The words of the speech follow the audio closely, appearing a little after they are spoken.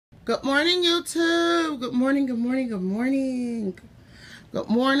Good morning, YouTube. Good morning, good morning, good morning. Good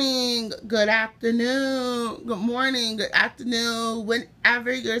morning, good afternoon, good morning, good afternoon,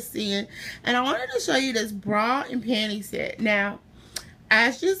 whenever you're seeing. And I wanted to show you this bra and panty set. Now,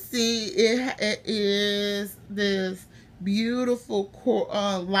 as you see, it is this beautiful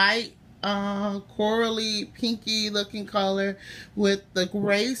light corally pinky looking color with the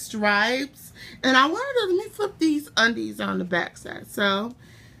gray stripes. And I wanted to, let me flip these undies on the back side.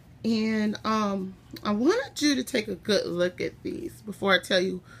 And I wanted you to take a good look at these before I tell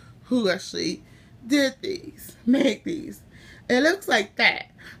you who actually did these, made these. It looks like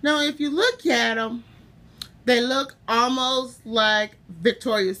that. Now, if you look at them, they look almost like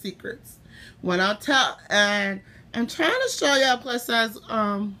Victoria's Secrets. And I'm trying to show y'all plus size,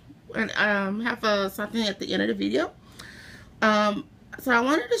 and have something at the end of the video. So I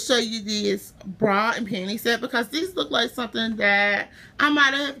wanted to show you this bra and panty set because these look like something that I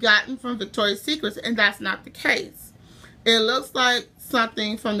might have gotten from Victoria's Secret, and that's not the case. It looks like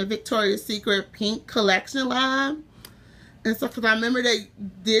something from the Victoria's Secret pink collection line. And so, because I remember they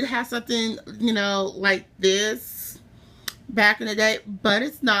did have something, you know, like this back in the day, but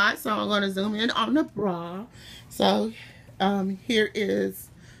it's not. So I'm going to zoom in on the bra. So here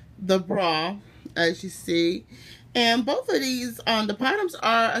is the bra, as you see. And both of these on the bottoms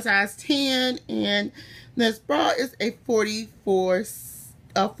are a size 10, and this bra is a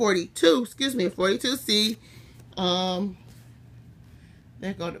 42C.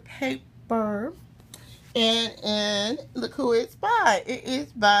 There go the paper. And look who it's by. It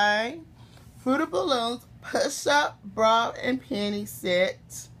is by Fruit of Balloons Push-Up Bra and Panty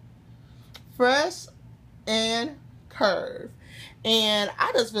Set. Fresh and Curve. And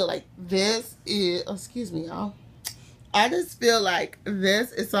I just feel like this is, excuse me, y'all. I just feel like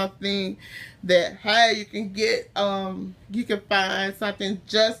this is something that, hey, you can get, you can find something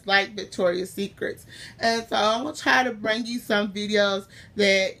just like Victoria's Secrets. And so I'm going to try to bring you some videos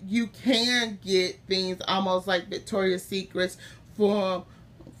that you can get things almost like Victoria's Secrets from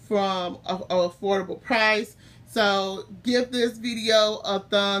an affordable price. So give this video a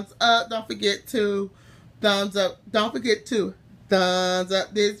thumbs up. Don't forget to thumbs up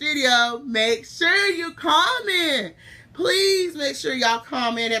this video. Make sure you comment. Please make sure y'all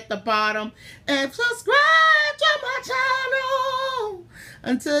comment at the bottom and subscribe to my channel.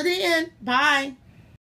 Until then, bye.